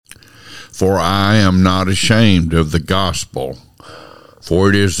For I am not ashamed of the gospel, for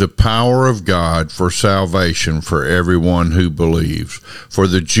it is the power of God for salvation for everyone who believes, for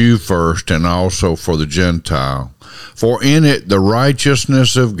the Jew first and also for the Gentile. For in it the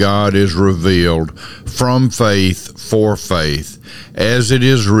righteousness of God is revealed from faith for faith, as it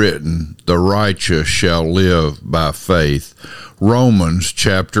is written, the righteous shall live by faith. Romans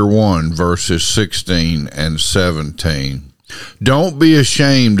chapter 1, verses 16 and 17. Don't be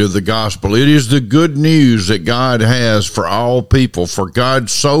ashamed of the gospel. It is the good news that God has for all people. For God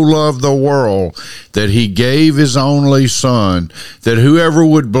so loved the world that he gave his only Son, that whoever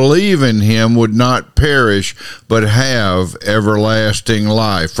would believe in him would not perish, but have everlasting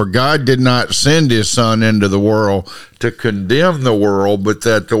life. For God did not send his Son into the world to condemn the world, but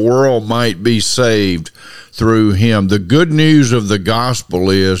that the world might be saved through him. The good news of the gospel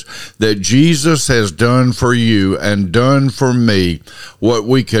is that Jesus has done for you and done for me what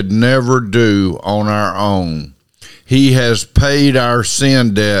we could never do on our own. He has paid our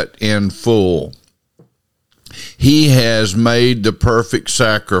sin debt in full. He has made the perfect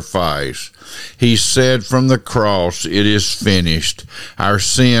sacrifice. He said from the cross, it is finished. Our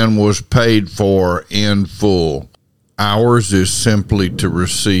sin was paid for in full. Ours is simply to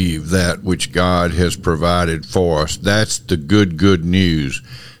receive that which God has provided for us. That's the good news.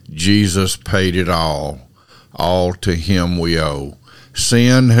 Jesus paid it all. All to him we owe.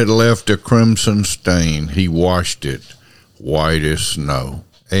 Sin had left a crimson stain. He washed it white as snow.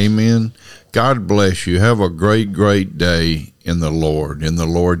 Amen. God bless you. Have a great day in the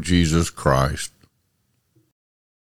Lord Jesus Christ.